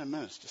find 10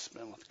 minutes to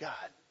spend with God.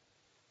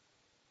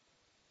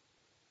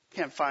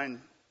 Can't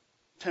find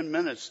 10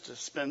 minutes to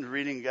spend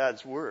reading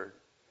God's Word.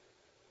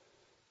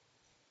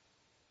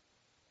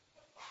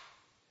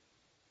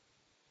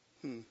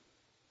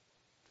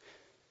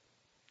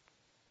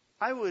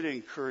 I would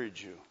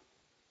encourage you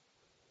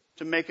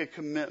to make a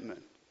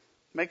commitment.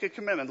 Make a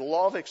commitment. The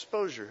law of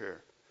exposure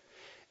here.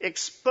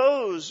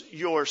 Expose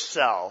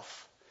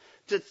yourself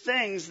to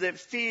things that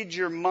feed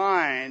your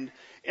mind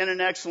in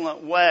an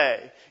excellent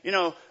way.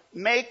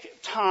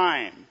 Make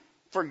time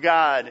for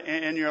God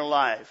in your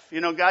life.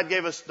 God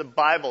gave us the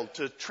Bible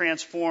to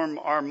transform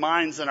our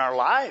minds and our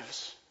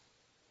lives.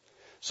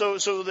 So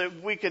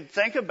that we could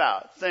think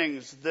about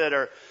things that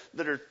are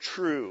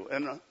true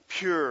and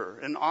pure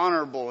and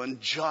honorable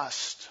and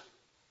just.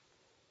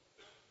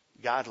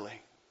 Godly.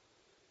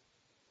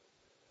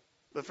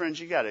 But friends,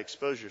 you got to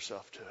expose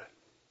yourself to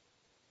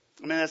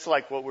it. That's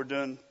like what we're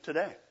doing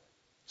today,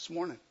 this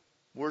morning.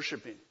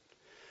 Worshiping.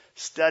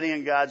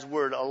 Studying God's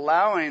Word.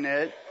 Allowing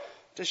it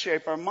to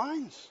shape our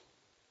minds.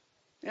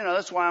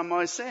 That's why I'm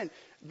always saying,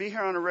 be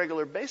here on a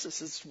regular basis.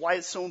 That's why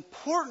it's so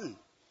important.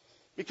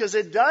 Because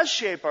it does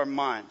shape our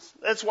minds.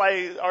 That's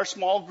why our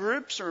small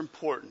groups are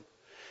important.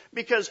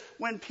 Because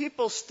when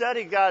people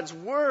study God's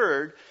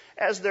Word,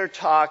 as they're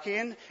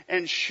talking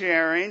and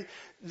sharing,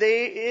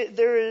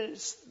 their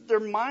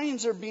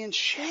minds are being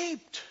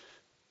shaped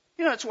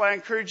That's why I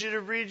encourage you to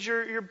read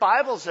your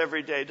Bibles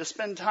every day, to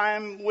spend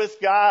time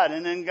with God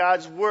and in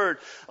God's Word.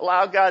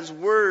 Allow God's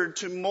Word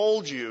to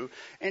mold you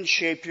and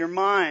shape your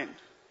mind.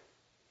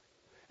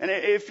 And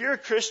if you're a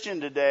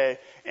Christian today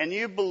and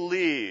you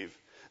believe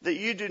that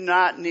you do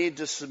not need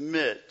to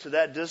submit to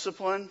that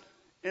discipline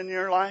in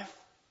your life,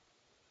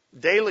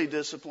 daily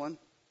discipline,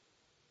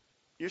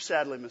 you're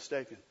sadly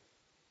mistaken.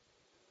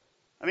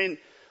 I mean,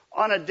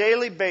 on a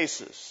daily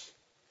basis,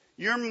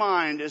 your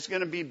mind is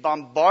going to be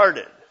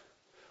bombarded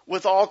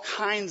with all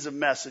kinds of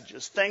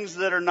messages, things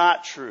that are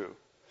not true,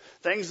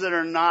 things that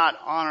are not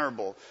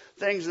honorable,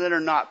 things that are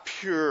not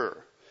pure,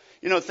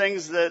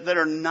 things that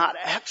are not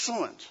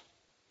excellent.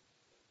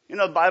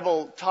 The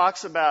Bible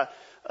talks about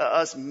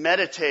us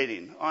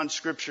meditating on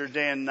Scripture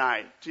day and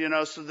night,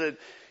 so that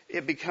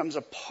it becomes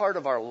a part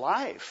of our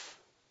life.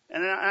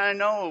 And I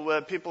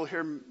know people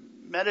hear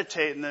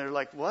meditate and they're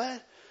like,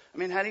 what? I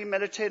mean, how do you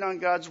meditate on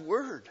God's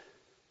Word?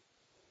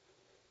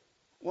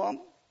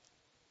 Well,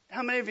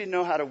 how many of you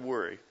know how to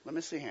worry? Let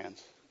me see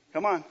hands.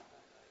 Come on.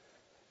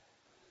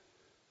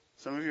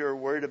 Some of you are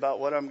worried about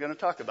what I'm going to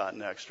talk about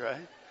next,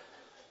 right?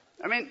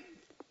 I mean,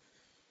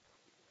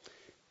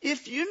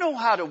 if you know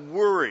how to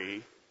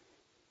worry,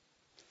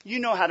 you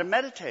know how to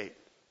meditate.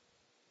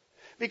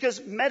 Because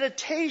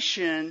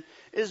meditation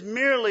is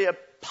merely a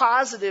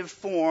positive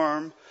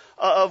form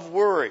of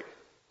worry.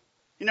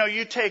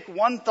 You take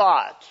one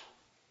thought,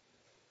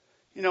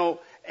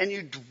 and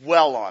you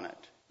dwell on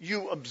it.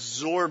 You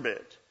absorb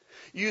it.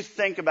 You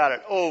think about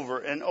it over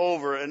and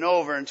over and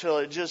over until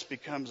it just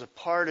becomes a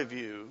part of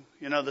you.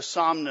 The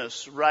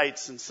psalmist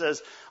writes and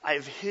says, I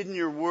have hidden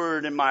your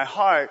word in my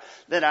heart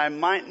that I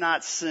might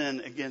not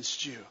sin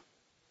against you.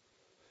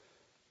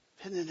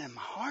 Hidden it in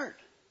my heart.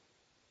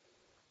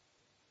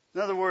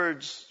 In other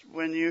words,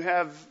 when you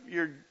have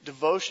your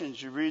devotions,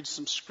 you read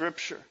some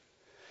Scripture,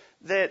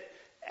 that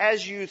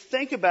as you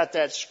think about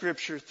that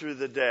Scripture through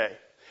the day,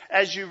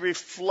 as you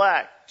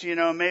reflect,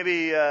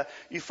 maybe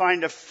you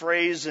find a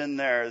phrase in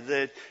there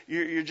that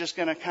you're just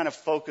going to kind of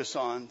focus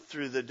on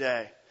through the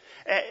day.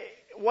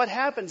 What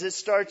happens, it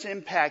starts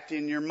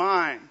impacting your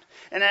mind.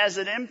 And as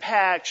it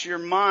impacts your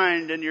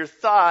mind and your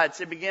thoughts,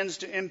 it begins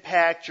to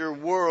impact your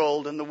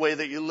world and the way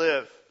that you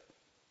live.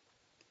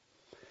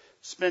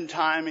 Spend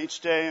time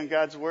each day in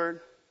God's Word.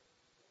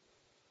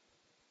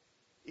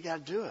 You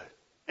got to do it.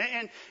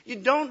 And you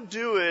don't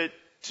do it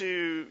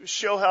to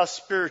show how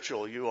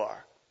spiritual you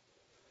are.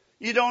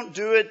 You don't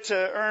do it to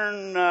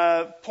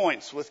earn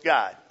points with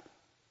God.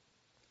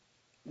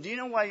 Do you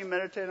know why you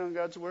meditate on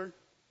God's Word?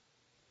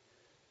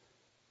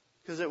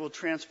 Because it will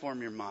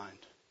transform your mind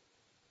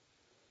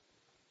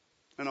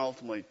and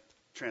ultimately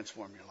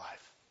transform your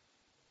life.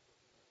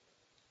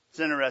 It's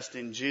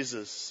interesting,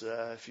 Jesus,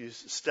 if you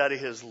study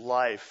his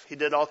life, he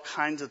did all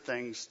kinds of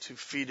things to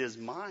feed his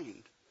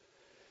mind.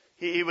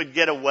 He would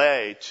get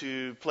away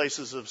to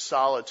places of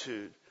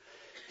solitude.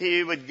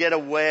 He would get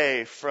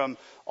away from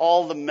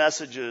all the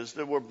messages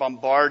that were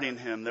bombarding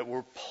him, that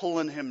were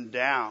pulling him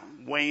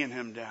down, weighing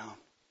him down.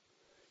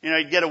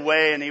 He'd get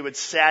away and he would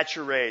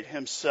saturate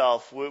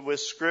himself with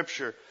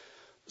Scripture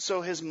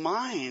so his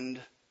mind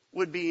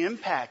would be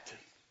impacted.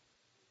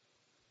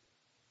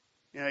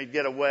 He'd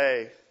get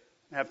away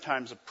and have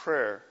times of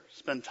prayer,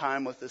 spend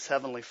time with his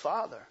Heavenly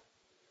Father.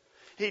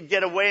 He'd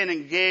get away and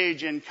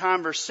engage in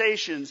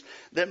conversations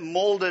that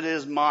molded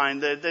his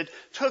mind, that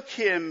took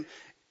him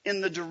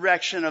in the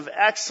direction of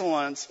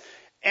excellence.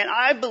 And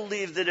I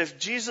believe that if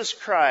Jesus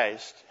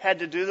Christ had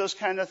to do those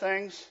kind of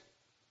things,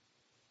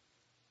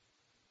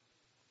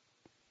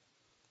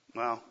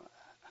 well,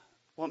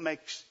 what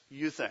makes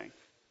you think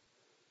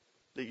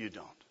that you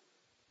don't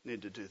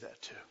need to do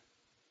that too?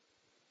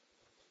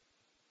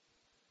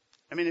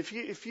 I mean,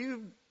 if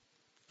you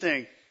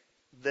think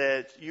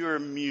that you're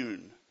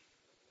immune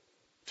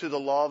to the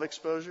law of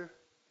exposure,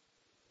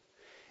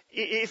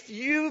 if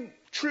you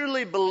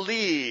truly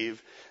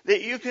believe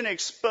that you can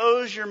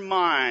expose your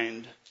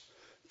mind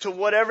to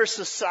whatever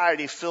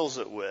society fills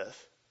it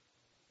with,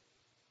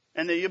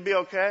 and that you'll be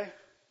okay,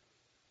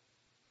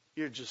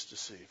 you're just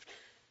deceived.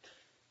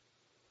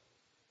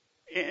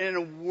 In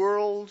a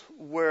world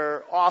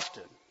where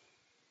often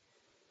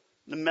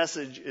the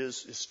message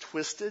is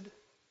twisted,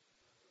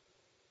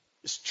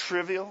 is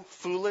trivial,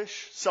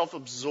 foolish,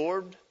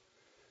 self-absorbed,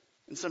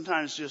 and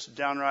sometimes just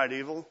downright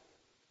evil,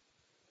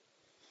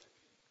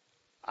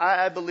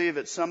 I believe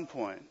at some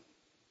point,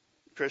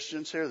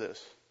 Christians, hear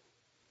this.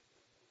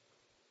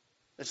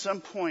 At some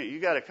point, you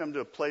got to come to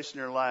a place in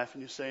your life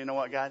and you say, you know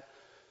what, God?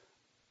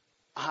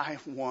 I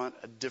want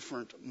a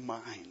different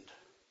mind.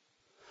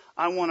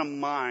 I want a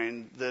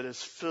mind that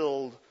is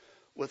filled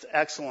with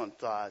excellent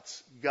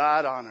thoughts,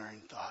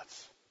 God-honoring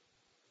thoughts.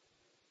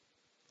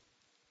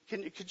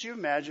 Could you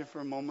imagine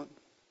for a moment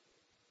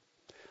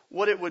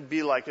what it would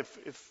be like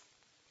if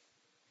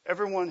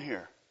everyone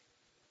here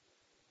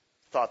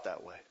thought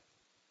that way?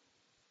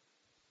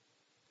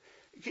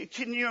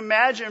 Can you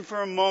imagine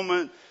for a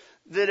moment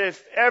that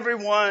if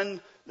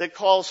everyone that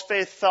calls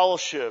Faith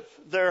Fellowship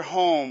their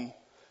home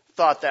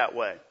thought that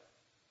way?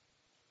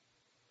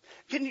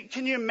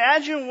 Can you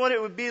imagine what it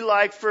would be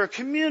like for a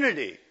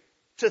community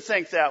to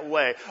think that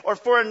way, or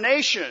for a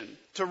nation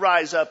to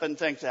rise up and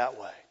think that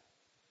way?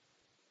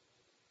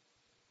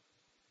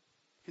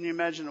 Can you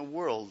imagine a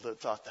world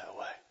that thought that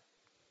way?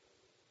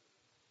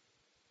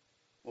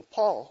 Well,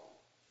 Paul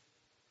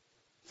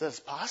says it's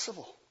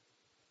possible.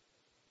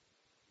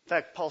 In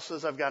fact, Paul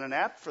says, I've got an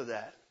app for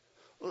that.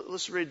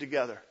 Let's read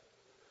together.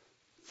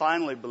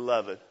 Finally,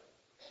 beloved,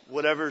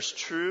 whatever's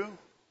true,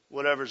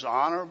 whatever's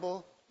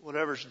honorable,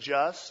 whatever's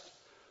just,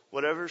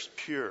 whatever's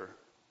pure,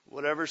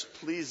 whatever's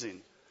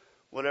pleasing,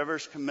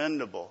 whatever's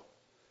commendable,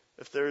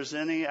 if there is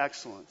any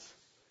excellence,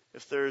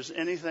 if there is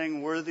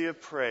anything worthy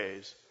of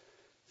praise,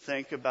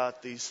 think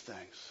about these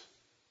things.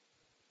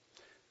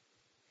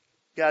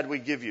 God, we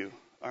give you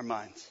our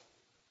minds.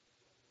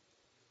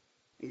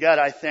 And God,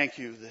 I thank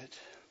you that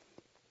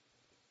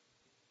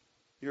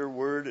your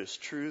word is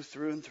true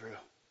through and through.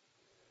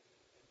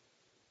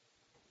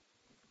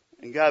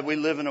 And God, we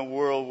live in a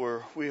world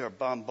where we are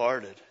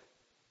bombarded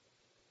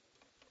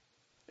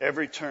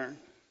every turn,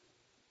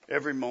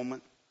 every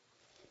moment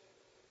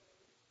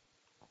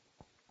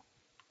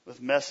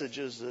with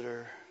messages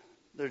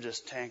they're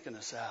just tanking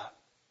us out,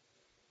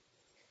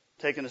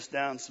 taking us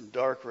down some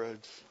dark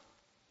roads,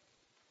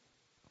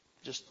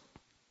 just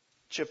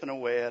chipping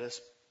away at us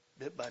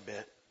bit by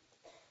bit.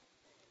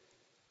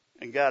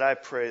 And God, I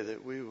pray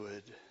that we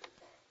would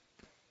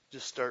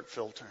just start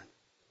filtering.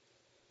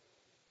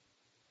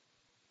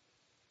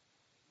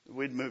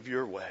 We'd move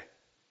your way.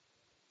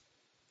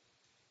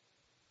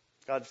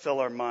 God, fill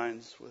our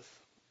minds with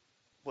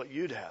what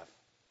you'd have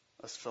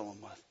us fill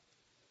them with.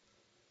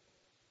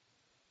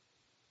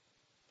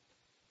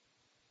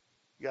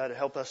 God,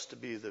 help us to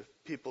be the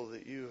people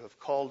that you have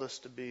called us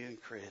to be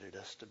and created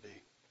us to be.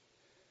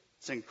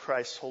 It's in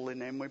Christ's holy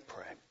name we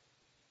pray.